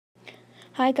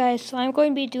Hi guys, so I'm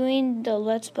going to be doing the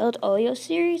Let's Build Oyos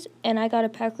series, and I got a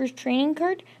Packers training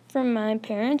card from my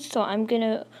parents, so I'm going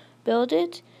to build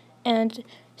it. And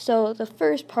so the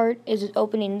first part is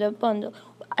opening the bundle.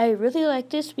 I really like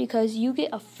this because you get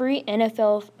a free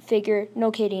NFL figure,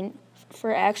 no kidding,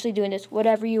 for actually doing this,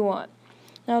 whatever you want.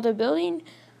 Now the building,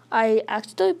 I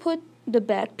accidentally put the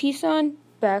back piece on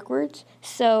backwards,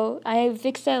 so I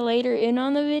fixed that later in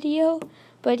on the video,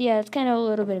 but yeah, it's kind of a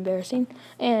little bit embarrassing.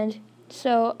 And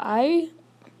so my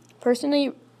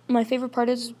favorite part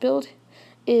of this build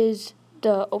is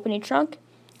the opening trunk.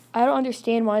 I don't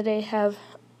understand why they have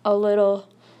a little,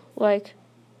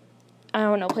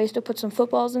 place to put some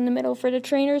footballs in the middle for the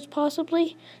trainers,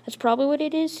 possibly. That's probably what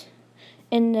it is.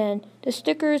 And then the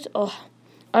stickers,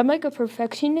 I'm like a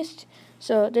perfectionist,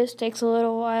 so this takes a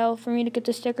little while for me to get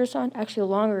the stickers on, actually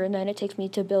longer than it takes me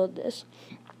to build this,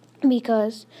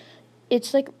 because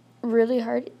it's really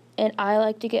hard, and I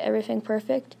like to get everything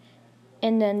perfect.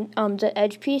 And then the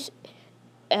edge piece,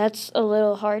 that's a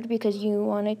little hard because you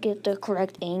want to get the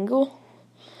correct angle.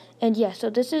 And yeah, so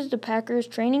this is the Packers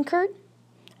training card.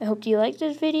 I hope you like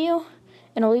this video,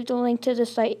 and I'll leave the link to the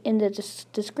site in the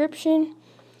description.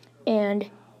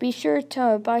 And be sure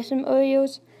to buy some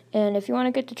Oyos, and if you want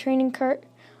to get the training card,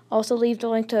 also leave the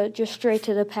link to just straight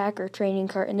to the Packer training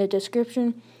card in the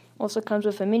description. Also comes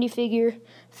with a minifigure,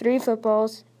 3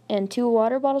 footballs, and 2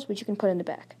 water bottles, which you can put in the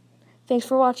back. Thanks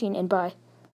for watching, and bye.